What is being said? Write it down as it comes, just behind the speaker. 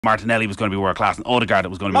Martinelli was going to be world class and Odegaard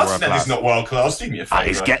was going to be world Martinelli's class. not world class, do me a favour.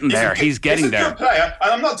 He's getting there. He's getting there. He's a good player,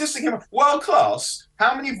 and I'm not dissing him. World class.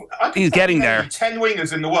 How many? He's getting there. 10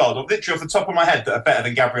 wingers in the world, or literally off the top of my head, that are better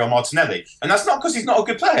than Gabriel Martinelli, and that's not because he's not a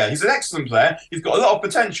good player. He's an excellent player. He's got a lot of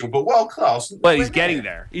potential, but world class. Well, he's getting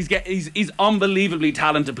there. He's unbelievably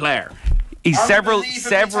talented player. He's several.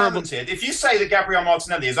 Talented. If you say that Gabriel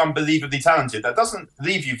Martinelli is unbelievably talented, that doesn't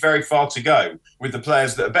leave you very far to go with the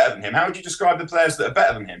players that are better than him. How would you describe the players that are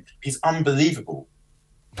better than him? He's unbelievable.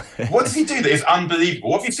 What does he do that is unbelievable?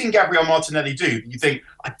 What have you seen Gabriel Martinelli do that you think,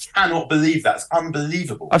 I cannot believe that's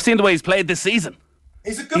unbelievable? I've seen the way he's played this season.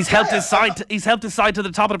 He's a good player. He's helped his side to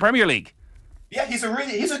the top of the Premier League. Yeah, he's a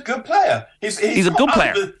good player. He's a good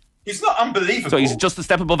player. He's not unbelievable. So he's just a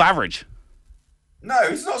step above average. No,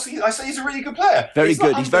 he's not. I say he's a really good player. Very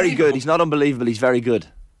good. He's very good. He's not unbelievable. He's very good.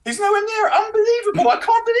 He's nowhere near unbelievable. I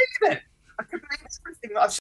can't believe it. I can believe everything that I've seen.